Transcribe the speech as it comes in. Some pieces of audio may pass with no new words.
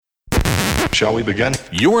Shall we begin?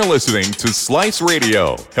 You're listening to Slice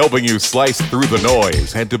Radio, helping you slice through the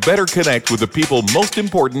noise and to better connect with the people most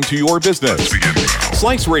important to your business.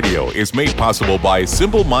 Slice Radio is made possible by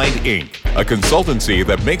Simple Mind Inc., a consultancy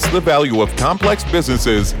that makes the value of complex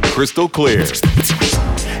businesses crystal clear.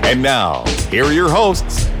 And now, here are your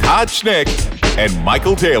hosts, Todd Schnick and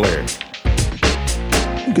Michael Taylor.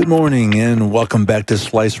 Good morning and welcome back to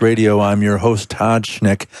Slice Radio. I'm your host, Todd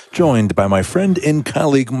Schnick, joined by my friend and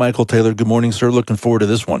colleague, Michael Taylor. Good morning, sir. Looking forward to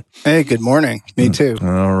this one. Hey, good morning. Me too.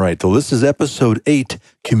 All right. So this is episode 8,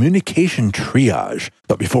 Communication Triage.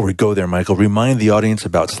 But before we go there, Michael, remind the audience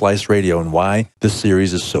about Slice Radio and why this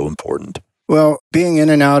series is so important. Well, being in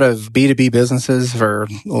and out of B2B businesses for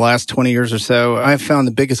the last 20 years or so, I've found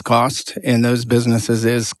the biggest cost in those businesses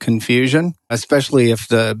is confusion, especially if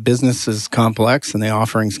the business is complex and the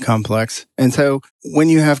offering's complex. And so when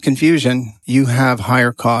you have confusion, you have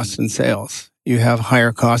higher costs in sales. You have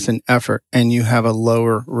higher costs in effort, and you have a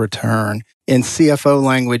lower return. In CFO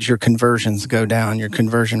language, your conversions go down, your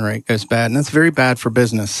conversion rate goes bad, and that's very bad for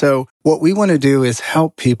business. So what we want to do is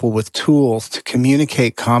help people with tools to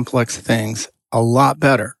communicate complex things a lot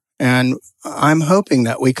better. And I'm hoping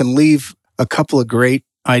that we can leave a couple of great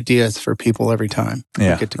ideas for people every time we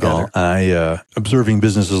get together. Well, observing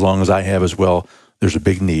business as long as I have as well, there's a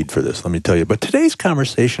big need for this, let me tell you. But today's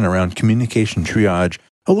conversation around communication triage,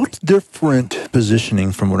 a little different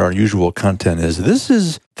positioning from what our usual content is. This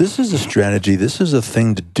is a strategy. This is a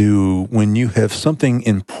thing to do when you have something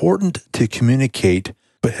important to communicate,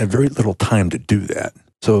 but have very little time to do that.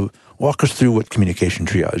 So walk us through what communication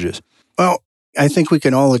triage is. Well, I think we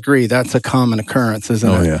can all agree that's a common occurrence,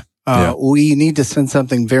 isn't it? Yeah. We need to send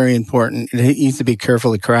something very important. It needs to be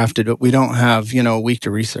carefully crafted, but we don't have, a week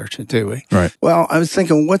to research it, do we? Right. Well, I was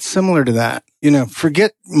thinking, what's similar to that?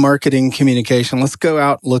 Forget marketing communication. Let's go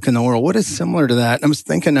out, look in the world. What is similar to that? I was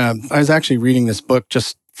thinking, I was actually reading this book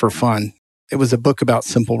just for fun. It was a book about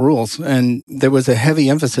simple rules, and there was a heavy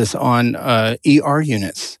emphasis on ER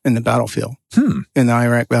units in the battlefield, in the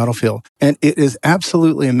Iraq battlefield. And it is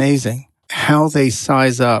absolutely amazing how they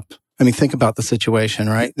size up. I mean, think about the situation,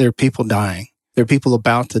 right? There are people dying. There are people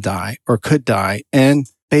about to die or could die. And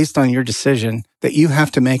based on your decision that you have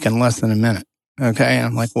to make in less than a minute. Okay. And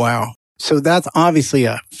I'm like, wow. So that's obviously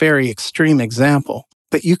a very extreme example.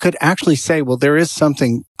 But you could actually say, well, there is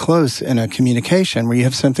something close in a communication where you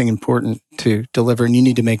have something important to deliver and you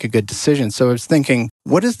need to make a good decision. So I was thinking,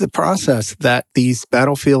 what is the process that these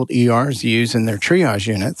battlefield ERs use in their triage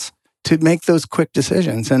units to make those quick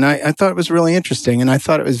decisions? And I thought it was really interesting, and I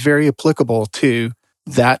thought it was very applicable to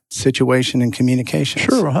that situation in communications.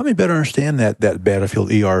 Sure. Well, help me better understand that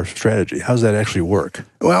battlefield ER strategy. How does that actually work?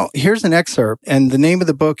 Well, here's an excerpt, and the name of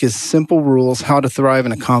the book is Simple Rules, How to Thrive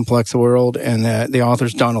in a Complex World, and the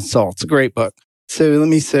author's Donald Salt. It's a great book. So let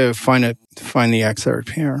me find the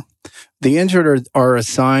excerpt here. The injured are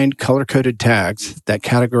assigned color-coded tags that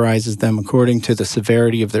categorizes them according to the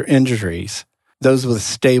severity of their injuries. Those with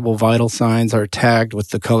stable vital signs are tagged with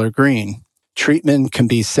the color green. Treatment can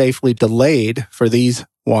be safely delayed for these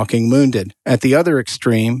walking wounded. At the other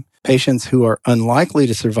extreme, patients who are unlikely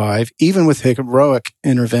to survive, even with heroic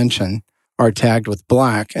intervention, are tagged with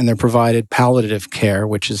black, and they're provided palliative care,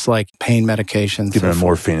 which is like pain medications. Give them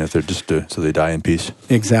morphine if they're just so they die in peace.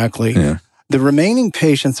 Exactly. Yeah. The remaining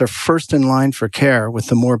patients are first in line for care, with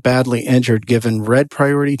the more badly injured given red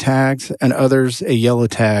priority tags and others a yellow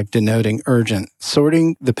tag denoting urgent.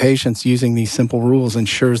 Sorting the patients using these simple rules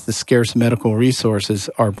ensures the scarce medical resources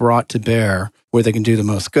are brought to bear where they can do the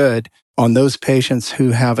most good on those patients who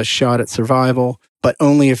have a shot at survival, but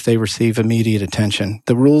only if they receive immediate attention.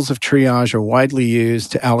 The rules of triage are widely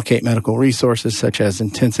used to allocate medical resources such as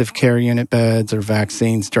intensive care unit beds or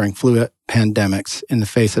vaccines during flu pandemics in the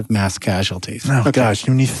face of mass casualties. Oh, gosh,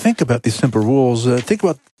 when you think about these simple rules, think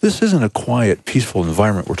about this isn't a quiet, peaceful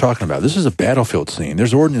environment we're talking about. This is a battlefield scene.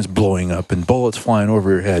 There's ordnance blowing up and bullets flying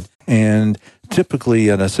over your head. And typically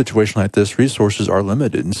in a situation like this, resources are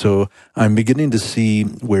limited. And so I'm beginning to see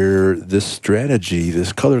where this strategy,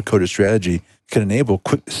 this color-coded strategy, can enable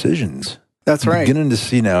quick decisions. That's right. I'm beginning to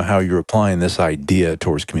see now how you're applying this idea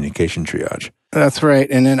towards communication triage. That's right.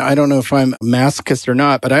 And then I don't know if I'm a masochist or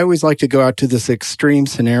not, but I always like to go out to this extreme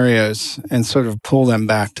scenarios and sort of pull them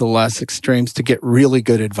back to less extremes to get really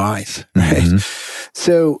good advice. Right. Mm-hmm.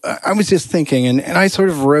 So I was just thinking, and I sort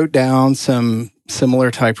of wrote down some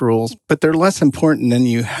similar type rules, but they're less important than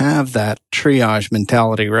you have that triage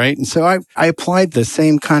mentality, right? And so I applied the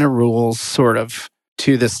same kind of rules sort of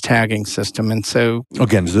to this tagging system. And so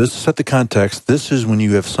again, so this set the context. This is when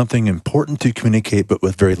you have something important to communicate, but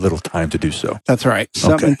with very little time to do so. That's right.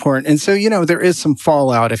 Something important. And so, there is some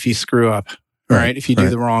fallout if you screw up. right? If you do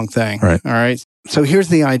the wrong thing. Right. All right. So here's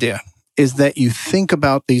the idea, is that you think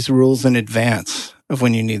about these rules in advance of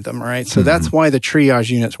when you need them, right? So that's why the triage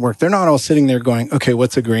units work. They're not all sitting there going, okay,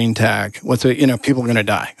 what's a green tag? People are going to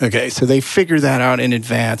die. Okay. So they figure that out in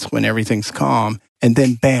advance when everything's calm, and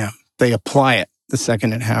then bam, they apply it the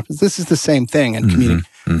second it happens. This is the same thing in communication.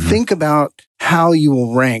 Think about how you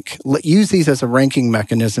will rank. Use these as a ranking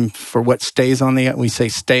mechanism for what stays on we say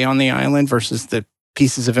stay on the island versus the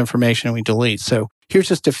pieces of information we delete. So here's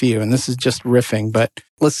just a few, and this is just riffing, but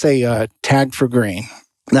let's say tag for green.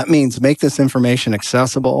 That means make this information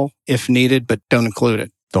accessible if needed, but don't include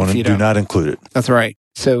it. Do not include it. That's right.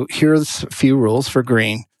 So here's a few rules for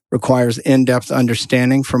green. Requires in-depth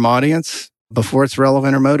understanding from audience before it's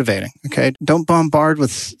relevant or motivating. Okay. Don't bombard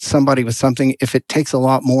with somebody with something if it takes a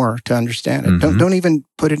lot more to understand it. Don't even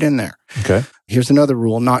put it in there. Okay. Here's another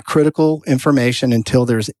rule. Not critical information until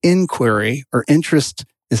there's inquiry or interest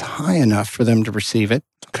is high enough for them to receive it.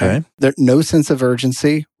 Okay. There's no sense of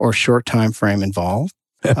urgency or short time frame involved.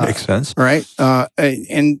 That makes sense. Right.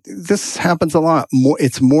 And this happens a lot.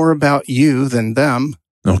 It's more about you than them.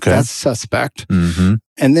 Okay. That's suspect. And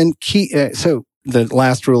then so the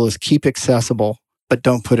last rule is keep accessible, but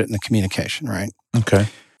don't put it in the communication, right? Okay.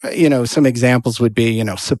 Some examples would be,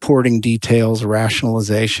 supporting details,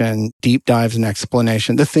 rationalization, deep dives and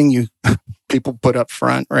explanation. The thing people put up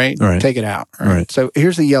front, right? Take it out. Right. So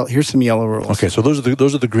here's some yellow rules. Okay. So those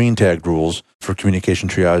are the green tag rules for communication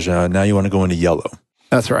triage. Now you want to go into yellow.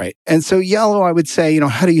 That's right. And so yellow, I would say,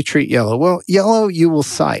 how do you treat yellow? Well, yellow you will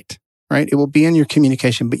cite, right? It will be in your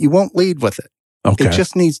communication, but you won't lead with it. Okay. It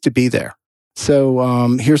just needs to be there.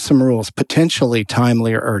 So here's some rules. Potentially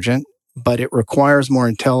timely or urgent, but it requires more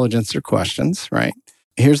intelligence or questions, right?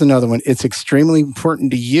 Here's another one. It's extremely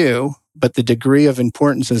important to you, but the degree of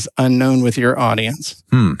importance is unknown with your audience.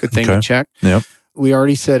 Good thing to check. Yep. We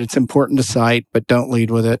already said it's important to cite, but don't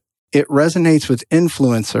lead with it. It resonates with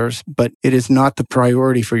influencers, but it is not the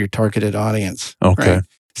priority for your targeted audience. Okay. Right?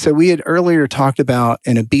 So we had earlier talked about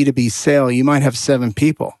in a B2B sale, you might have 7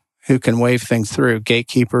 people who can wave things through,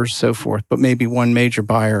 gatekeepers, so forth, but maybe one major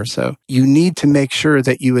buyer. So you need to make sure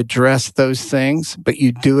that you address those things, but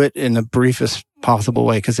you do it in the briefest possible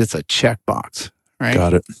way because it's a checkbox, right?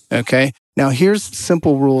 Got it. Okay. Now here's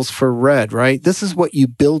simple rules for red, right? This is what you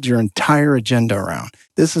build your entire agenda around.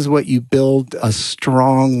 This is what you build a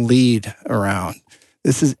strong lead around.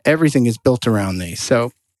 Everything is built around these.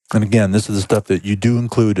 So, and again, this is the stuff that you do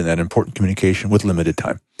include in that important communication with limited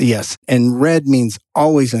time. Yes. And red means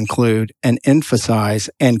always include and emphasize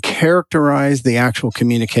and characterize the actual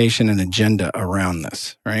communication and agenda around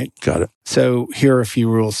this, right? Got it. So here are a few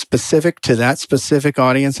rules specific to that specific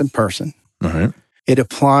audience and person. All right. It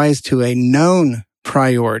applies to a known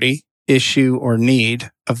priority, issue, or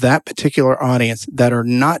need of that particular audience that are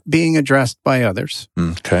not being addressed by others.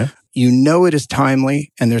 Okay. You know it is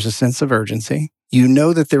timely and there's a sense of urgency. You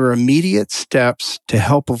know that there are immediate steps to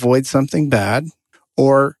help avoid something bad,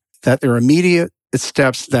 or that there are immediate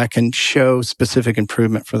steps that can show specific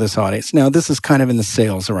improvement for this audience. Now, this is kind of in the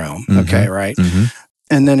sales realm. Okay, right?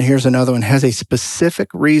 And then here's another one, has a specific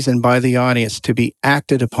reason by the audience to be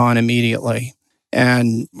acted upon immediately.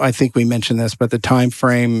 And I think we mentioned this, but the time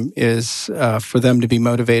frame is for them to be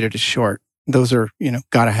motivated is short. Those are,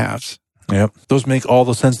 gotta haves. Yep. Those make all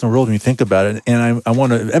the sense in the world when you think about it. And I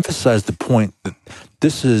want to emphasize the point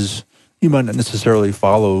that you might not necessarily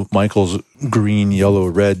follow Michael's green, yellow,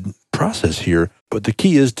 red process here, but the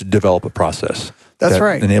key is to develop a process. That's that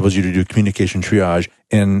right. Enables you to do communication triage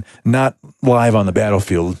and not live on the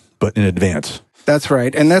battlefield, but in advance. That's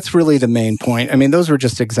right. And that's really the main point. I mean, those were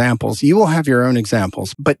just examples. You will have your own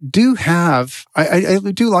examples, but do have, I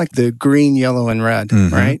do like the green, yellow, and red,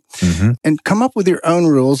 right? And come up with your own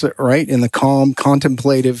rules, right? In the calm,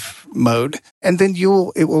 contemplative mode. And then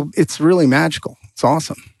it's really magical. It's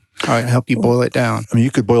awesome. I'll help you boil it down. I mean,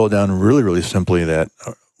 you could boil it down really, really simply that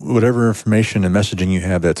whatever information and messaging you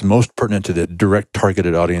have that's most pertinent to the direct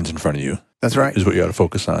targeted audience in front of you. That's right. Is what you ought to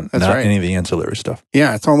focus on, not any of the ancillary stuff.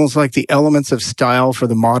 Yeah, it's almost like the elements of style for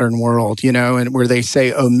the modern world, and where they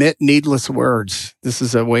say omit needless words. This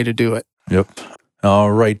is a way to do it. Yep.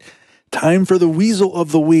 All right. Time for the weasel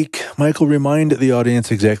of the week. Michael, remind the audience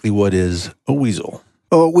exactly what is a weasel.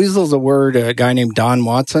 Well, weasel is a word a guy named Don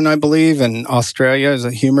Watson, I believe, in Australia as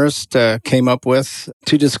a humorist came up with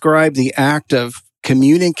to describe the act of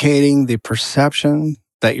communicating the perception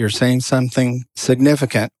that you're saying something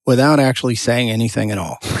significant without actually saying anything at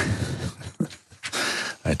all.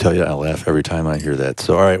 I tell you, I laugh every time I hear that.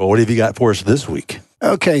 So, all right, well, what have you got for us this week?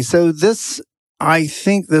 Okay, so I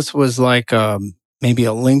think this was like maybe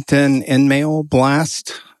a LinkedIn InMail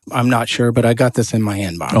blast. I'm not sure, but I got this in my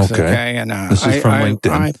inbox. Okay. And this is from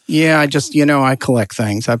LinkedIn. I just, I collect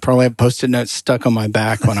things. I probably have Post-it notes stuck on my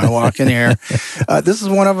back when I walk in here. This is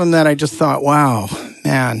one of them that I just thought, wow,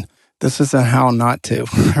 man, this is a how not to,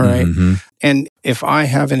 right? Mm-hmm. And if I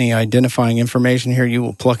have any identifying information here, you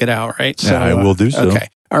will pluck it out, right? So, I will do so. Okay.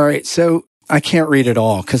 All right. So I can't read it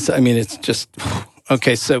all because, it's just,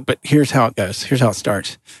 okay. So, but here's how it goes. Here's how it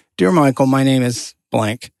starts. Dear Michael, my name is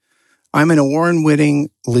blank. I'm an award-winning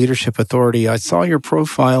leadership authority. I saw your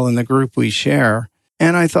profile in the group we share,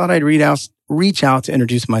 and I thought I'd reach out to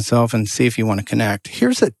introduce myself and see if you want to connect.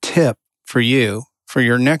 Here's a tip for you for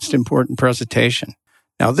your next important presentation.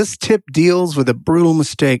 Now, this tip deals with a brutal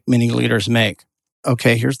mistake many leaders make.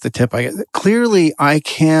 Okay, here's the tip. Clearly, I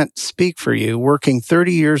can't speak for you. Working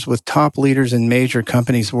 30 years with top leaders in major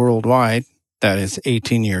companies worldwide, that is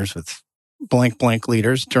 18 years with blank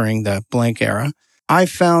leaders during the blank era, I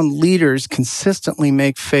found leaders consistently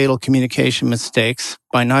make fatal communication mistakes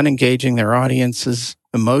by not engaging their audience's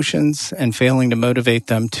emotions and failing to motivate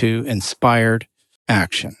them to inspired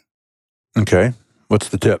action. Okay. What's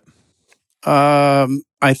the tip?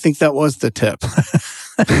 I think that was the tip.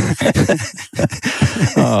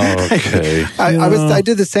 Okay. I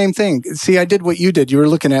did the same thing. See, I did what you did. You were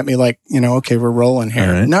looking at me like, okay, we're rolling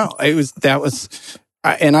here. Right. No,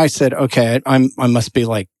 and I said, okay, I must be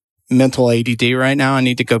like mental ADD right now. I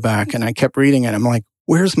need to go back. And I kept reading it. I'm like,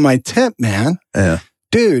 where's my tip, man? Yeah.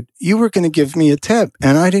 Dude, you were going to give me a tip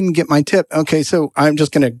and I didn't get my tip. Okay. So I'm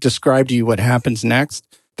just going to describe to you what happens next.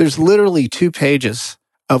 There's literally 2 pages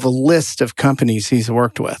of a list of companies he's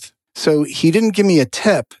worked with. So he didn't give me a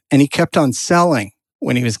tip and he kept on selling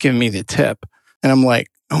when he was giving me the tip. And I'm like,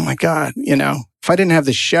 oh my God, if I didn't have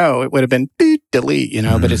the show, it would have been delete,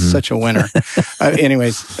 but it's such a winner.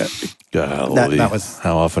 Anyways. Golly, that was,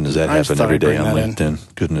 how often does that happen every day on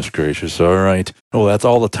LinkedIn? Goodness gracious. All right. Well, that's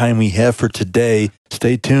all the time we have for today.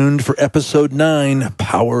 Stay tuned for episode 9,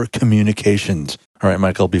 Power Communications. All right,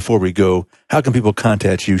 Michael, before we go, how can people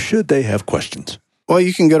contact you should they have questions? Well,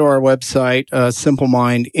 you can go to our website,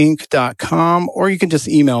 simplemindinc.com, or you can just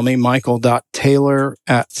email me,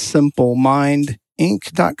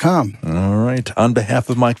 michael.taylor@simplemindinc.com. All right. On behalf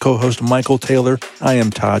of my co-host, Michael Taylor, I am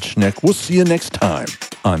Todd Schnick. We'll see you next time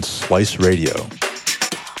on Slice Radio.